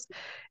things.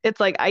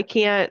 It's like I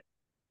can't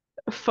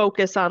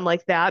focus on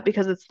like that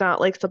because it's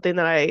not like something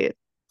that I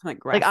Like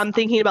like grasp. I'm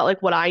thinking about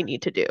like what I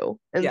need to do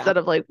Yeah, instead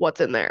of like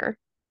what's in there.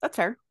 that's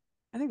fair.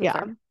 I think that's Yeah.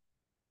 fair.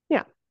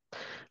 Yeah.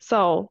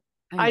 So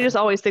I think I that's just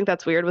always think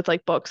that's weird with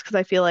like books because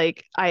I feel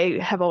like I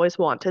have always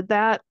wanted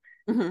that,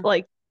 hmm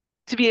like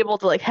to be able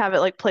to like have it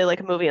like play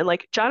like a movie. And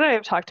like John and I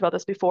have talked about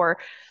this before.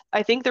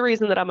 I think the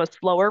reason that I'm a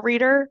slower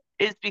reader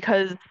is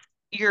because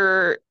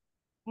you're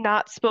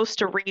not supposed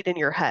to read in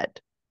your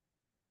head.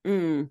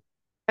 mm,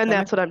 And that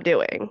that's makes what I'm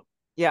doing.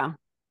 yeah,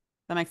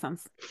 that makes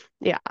sense.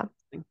 Yeah.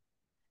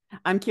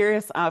 I'm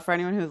curious, for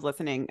anyone who's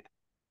listening,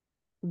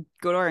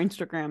 go to our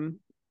Instagram,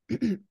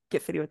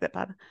 get fitty with it,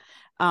 pod,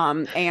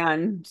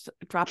 and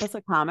drop us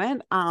a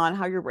comment on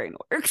how your brain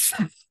works.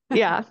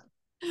 Yeah.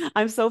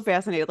 I'm so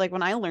fascinated. Like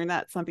when I learned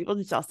that some people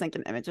just think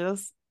in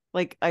images,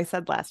 like I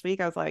said last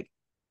week, I was like,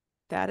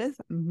 that is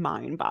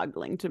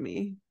mind-boggling to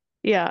me.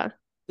 Yeah.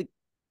 Like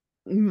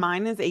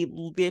mine is a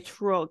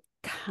literal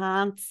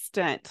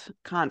constant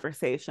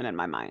conversation in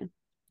my mind.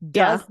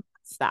 Does Yeah. not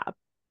stop.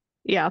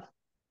 Yeah.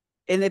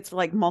 And it's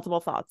like multiple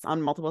thoughts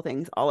on multiple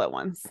things all at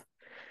once.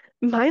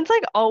 Mine's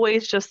like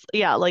always just,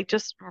 yeah, like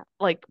just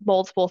like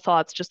multiple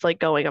thoughts, just like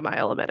going a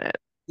mile a minute,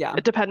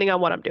 Yeah. depending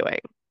on what I'm doing.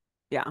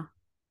 Yeah.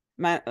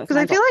 Because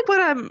I Mine's feel all like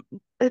when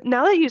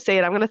now that you say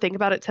it, I'm going to think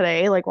about it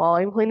today, like while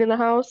I'm cleaning the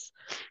house.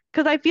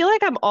 Because I feel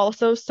like I'm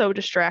also so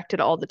distracted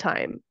all the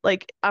time.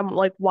 Like I'm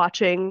like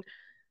watching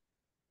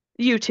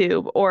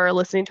YouTube or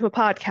listening to a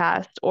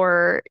podcast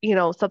or,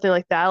 something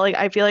like that. Like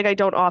I feel like I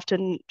don't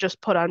often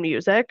just put on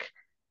music.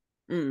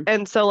 mm,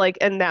 And so like,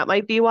 and that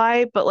might be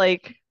why, but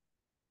like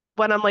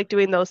when I'm like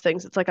doing those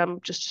things, it's like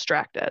I'm just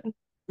distracted.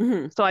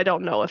 mhm. So I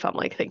don't know if I'm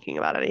like thinking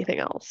about anything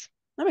else.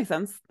 That makes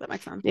sense. That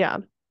makes sense. Yeah.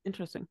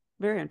 Interesting.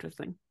 Very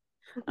interesting.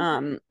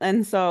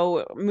 And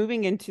so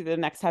moving into the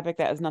next topic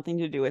that has nothing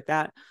to do with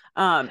that.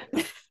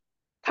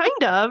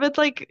 Kind of. It's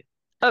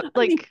I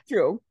mean, like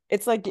true.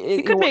 It's like you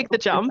you're could make working the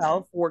with jump.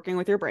 yourself, working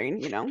with your brain.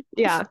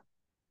 Yeah,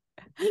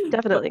 But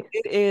definitely.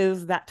 it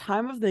is that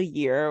time of the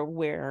year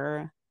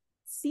where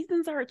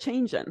seasons are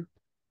changing.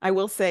 I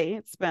will say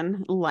it's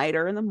been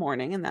lighter in the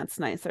morning, and that's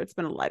nicer. It's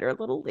been lighter a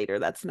little later.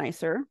 That's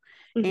nicer.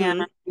 And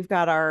Hmm. we've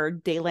got our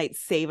daylight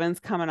savings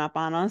coming up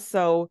on us.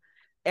 So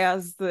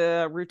as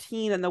the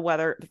routine and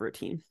the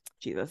routine,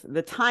 Jesus,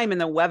 the time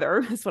and the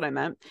weather is what I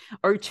meant,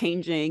 are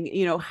changing,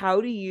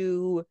 how do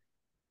you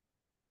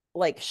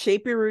like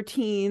shape your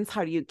routines?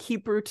 How do you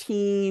keep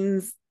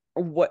routines?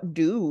 What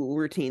do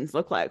routines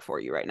look like for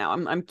you right now?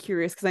 I'm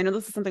curious because I know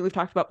this is something we've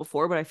talked about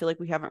before, but I feel like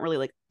we haven't really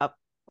like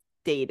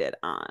updated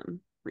on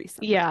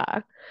recently.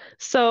 Yeah.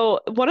 So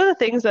one of the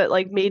things that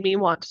like made me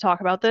want to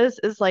talk about this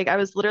is like I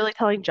was literally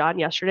telling John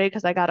yesterday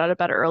because I got out of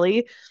bed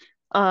early.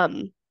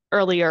 Um,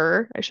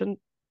 earlier. I shouldn't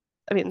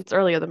I mean it's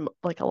earlier than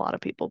like a lot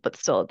of people, but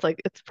still it's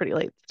like it's pretty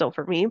late still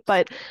for me.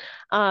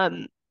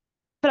 Um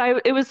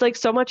but it was like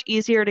so much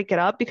easier to get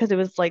up because it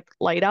was like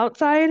light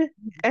outside.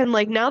 And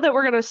like now that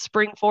we're gonna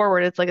spring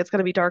forward, it's like it's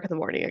gonna be dark in the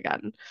morning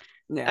again.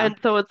 Yeah, And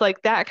so it's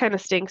like that kind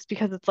of stinks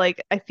because it's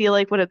like I feel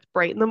like when it's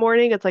bright in the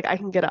morning, it's like I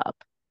can get up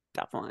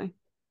definitely.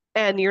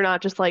 and you're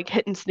not just like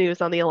hitting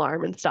snooze on the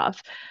alarm and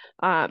stuff.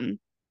 Um,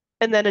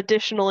 and then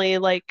additionally,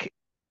 like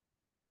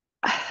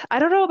I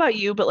don't know about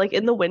you, but like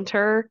in the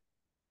winter,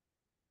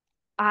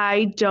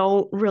 I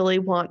don't really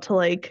want to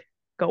like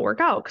go work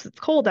out because it's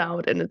cold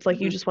out and it's like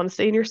you Mhm. just want to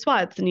stay in your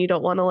sweats and you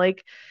don't want to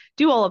like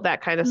do all of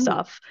that kind of Mhm.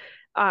 stuff.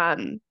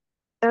 Um,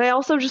 and I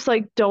also just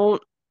like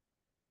don't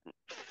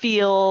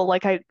feel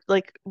like I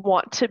like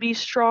want to be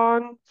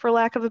strong for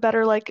lack of a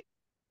better like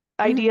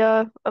Mhm.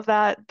 idea of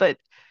that, but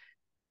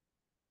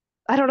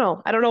I don't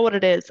know. I don't know what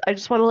it is. I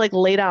just want to like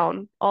lay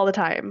down all the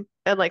time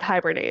and like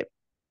hibernate.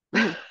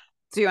 Mhm.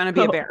 So you want to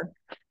be a So bear?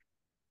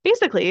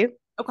 basically,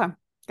 Okay,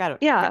 got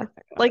it. Got yeah, it.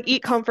 Got like it.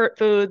 eat comfort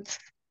foods,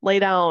 lay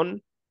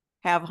down,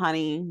 Have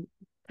honey,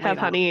 lay have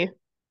down, honey,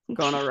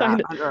 go on a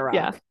rock find, under a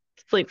yeah, rock.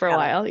 sleep for a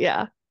Got it. while.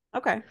 Yeah.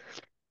 Okay.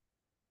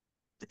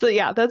 So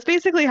yeah, that's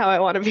basically how I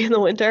want to be in the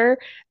winter.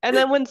 And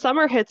then when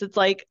summer hits, it's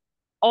like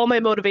all my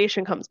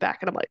motivation comes back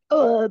and I'm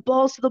like,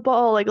 balls to the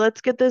ball. Like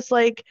let's get this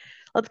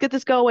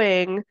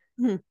going.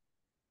 Mhm.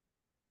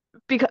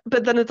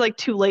 But then it's like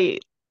too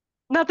late.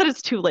 Not that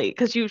it's too late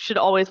because you should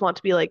always want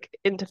to be like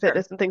into Sure.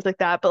 fitness and things like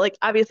that. But like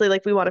obviously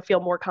like we want to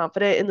feel more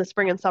confident in the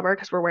spring and summer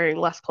because we're wearing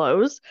less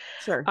clothes.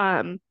 Sure.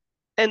 Um,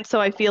 and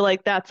so I feel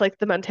like that's like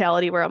the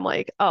mentality where I'm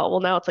like, oh,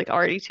 well now it's like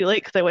already too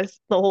late because I was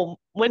the whole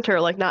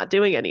winter like not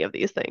doing any of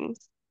these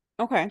things.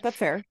 Okay, that's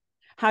fair.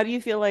 How do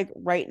you feel like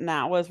right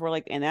now, as we're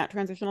like in that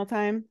transitional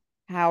time?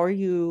 How are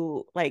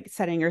you like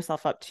setting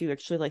yourself up to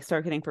actually like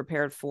start getting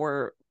prepared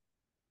for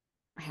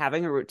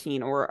having a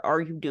routine, or are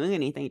you doing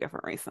anything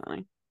different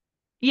recently?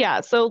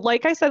 Yeah, so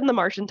like I said in the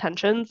March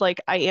intentions,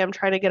 like I am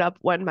trying to get up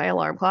when my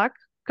alarm clock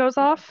goes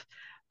off.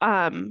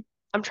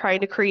 I'm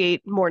trying to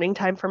create morning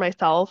time for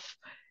myself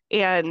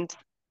and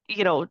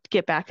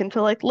get back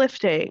into like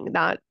lifting,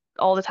 not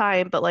all the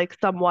time, but like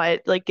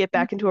somewhat like get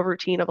back into a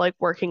routine of like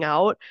working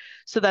out.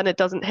 So then it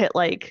doesn't hit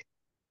like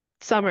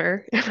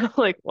summer.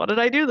 Like, what did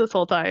I do this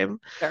whole time?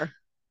 Sure.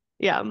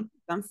 Yeah.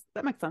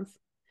 That makes sense.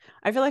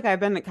 I feel like I've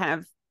been kind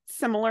of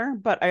similar,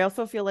 but I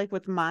also feel like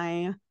with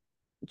my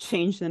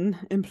change in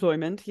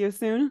employment here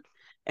soon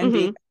and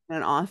being Hmm. in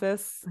an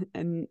office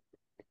and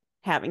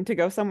having to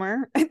go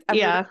somewhere,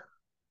 Yeah.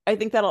 I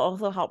think that'll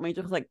also help me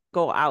just like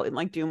go out and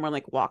like do more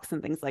like walks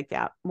and things like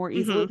that more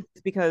easily Hmm.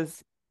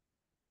 because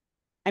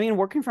I mean,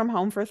 working from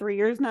home for 3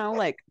 years now,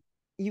 like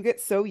you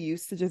get so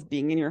used to just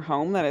being in your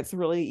home that it's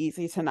really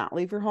easy to not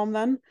leave your home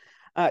then,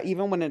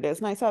 even when it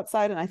is nice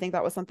outside. And I think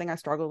that was something I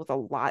struggled with a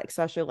lot,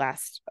 especially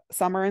last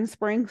summer and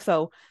spring.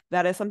 So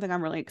that is something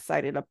I'm really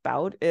excited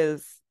about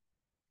is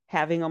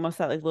having almost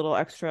that like little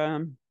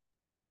extra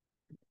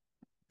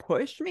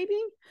push maybe,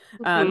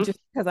 Hmm. just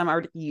because I'm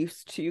already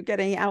used to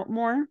getting out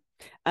more.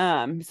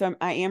 So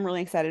I am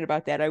really excited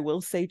about that. I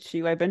will say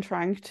too, I've been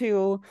trying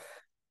to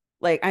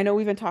like I know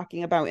we've been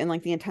talking about in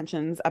like the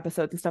intentions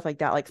episodes and stuff like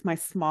that, like my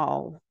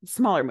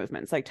smaller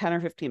movements, like 10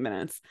 or 15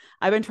 minutes.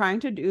 I've been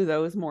trying to do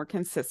those more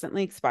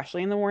consistently,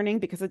 especially in the morning,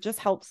 because it just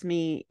helps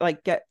me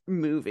like get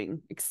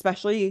moving,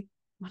 especially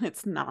when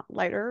it's not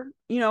lighter,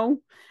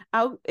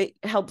 out. It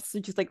helps to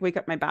just like wake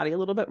up my body a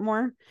little bit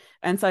more.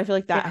 And so I feel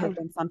like that has Yeah.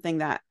 been something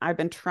that I've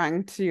been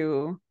trying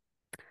to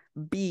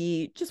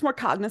be just more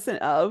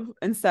cognizant of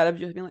instead of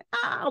just being like,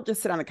 I'll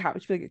just sit on the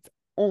couch. Be like, it's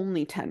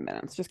only 10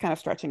 minutes, just kind of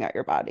stretching out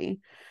your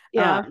body.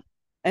 Yeah. Um,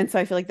 and so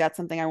I feel like that's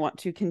something I want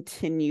to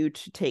continue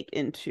to take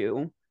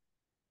into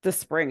the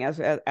spring as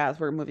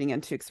we're moving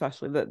into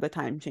especially the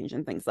time change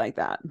and things like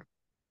that.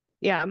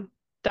 Yeah.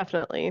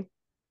 Definitely.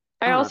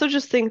 I Um, also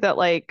just think that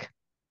like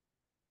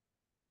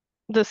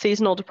the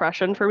seasonal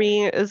depression for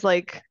me is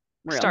like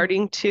real.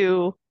 starting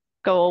to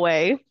go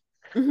away.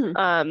 Hmm.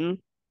 Um,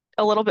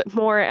 a little bit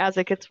more as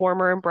it gets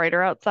warmer and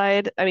brighter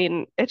outside. I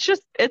mean, it's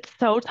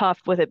so tough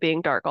with it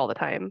being dark all the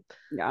time.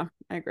 Yeah,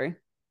 I agree. I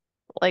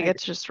Like agree.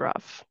 it's just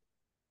rough.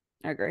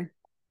 I agree.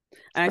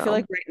 And I feel So,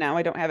 like right now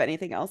I don't have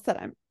anything else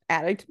that I'm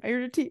adding to my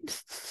routine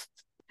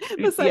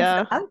besides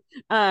yeah.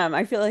 that.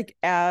 I feel like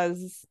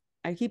as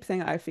I keep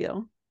saying I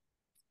feel,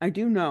 I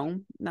do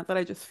know, not that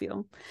I just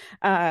feel.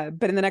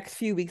 But in the next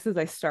few weeks as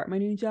I start my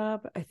new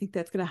job, I think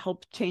that's going to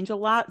help change a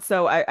lot.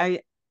 So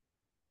I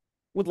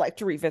would like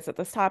to revisit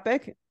this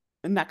topic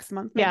next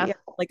month, Yeah, maybe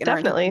like in our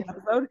intention definitely.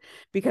 episode,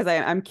 because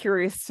I'm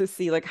curious to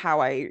see like how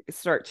I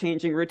start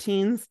changing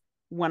routines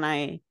when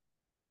I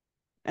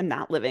am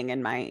not living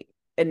in my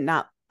and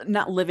not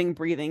living,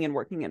 breathing, and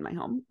working in my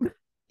home.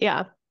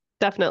 Yeah,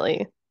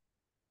 definitely.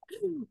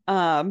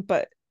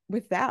 But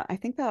with that, I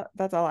think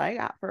that's all I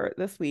got for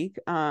this week.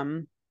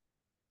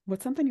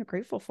 What's something you're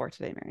grateful for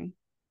today, Mary?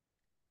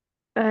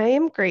 I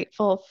am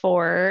grateful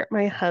for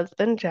my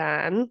husband,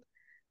 John.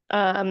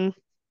 Um,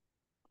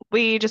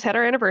 we just had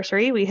our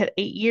anniversary. We had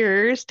 8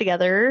 years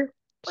together.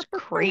 It's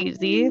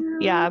crazy.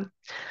 Yeah.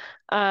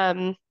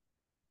 Um,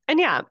 and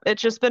yeah,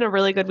 it's just been a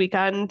really good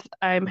weekend.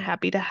 I'm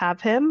happy to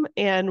have him,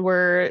 and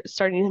we're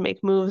starting to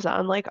make moves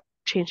on like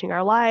changing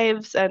our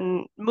lives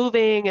and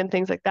moving and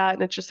things like that.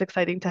 And it's just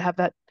exciting to have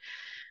that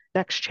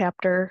next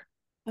chapter.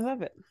 I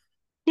love it.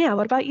 Yeah,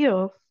 what about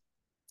you?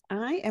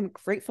 I am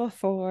grateful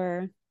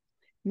for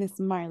Miss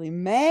Marley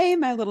May,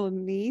 my little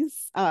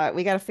niece.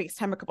 We got to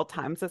FaceTime a couple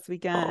times this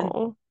weekend.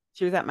 Oh,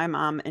 She was at my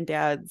mom and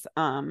dad's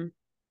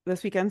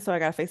this weekend, so I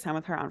got to FaceTime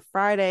with her on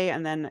Friday.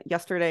 And then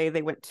yesterday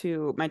they went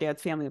to my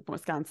dad's family up in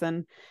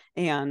Wisconsin,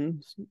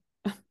 and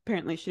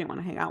apparently she didn't want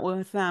to hang out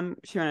with them.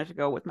 She wanted to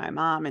go with my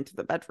mom into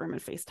the bedroom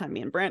and FaceTime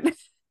me and Brent.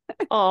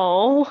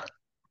 oh,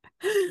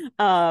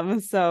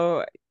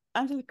 So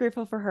I'm just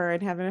grateful for her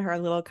and having her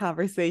little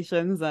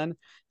conversations, and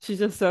she's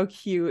just so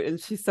cute and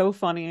she's so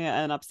funny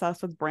and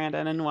obsessed with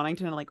Brandon and wanting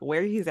to know like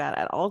where he's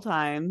at all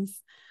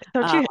times.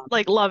 don't Um, you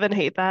like love and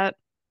hate that?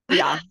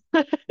 yeah,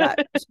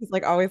 that she's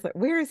like always like,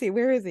 where is he?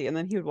 Where is he? And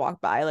then he would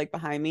walk by like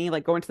behind me,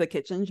 like go into the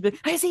kitchen. She'd be like,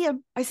 I see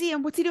him. I see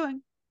him. What's he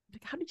doing?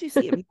 Like, how did you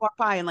see him? He walked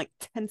by in like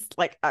 10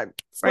 like a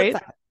split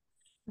Right?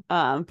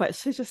 second. But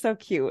she's just so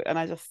cute, and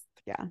I just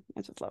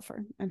love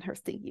her and her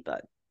stinky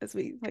butt, as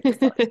we like to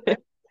tell her.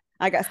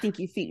 I got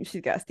stinky feet and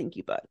she's got a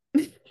stinky butt.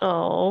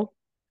 Oh,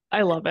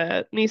 I love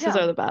it. Nieces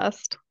Yeah, are the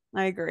best.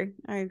 I agree.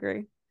 I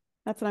agree.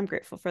 That's what I'm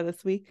grateful for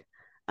this week.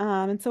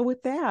 And so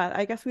with that,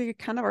 I guess we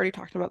kind of already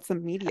talked about some I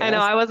know media.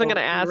 I wasn't So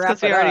gonna to ask wrap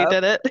because we it already up,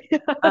 did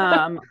it.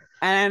 and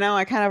I know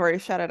I kind of already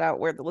shouted out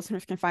where the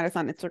listeners can find us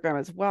on Instagram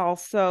as well.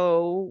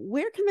 So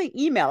where can they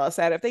email us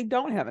at if they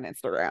don't have an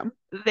Instagram?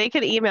 They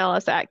can email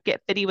us at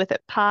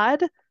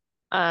getfittywithitpod.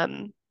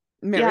 Um,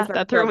 Mary yeah, started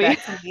that to throw threw it me.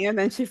 back to me, and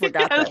then she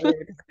forgot Yes. that we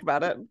already talked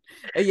about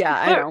it. Yeah,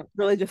 I But know.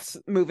 Really just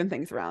moving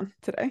things around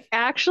today.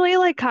 actually,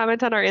 like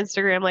comment on our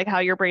Instagram, like how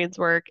your brains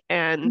work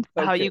and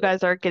So how you cute.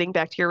 guys are getting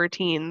back to your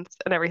routines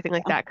and everything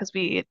like Yeah. that, because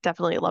we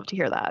definitely love to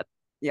hear that.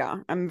 Yeah,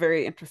 I'm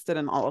very interested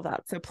in all of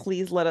that. So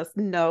please let us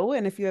know.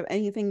 And if you have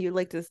anything you'd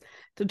like to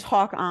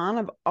talk on,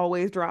 I've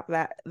always dropped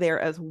that there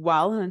as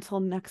well. And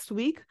until next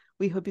week,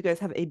 we hope you guys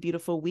have a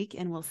beautiful week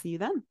and we'll see you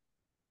then.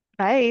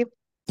 Bye.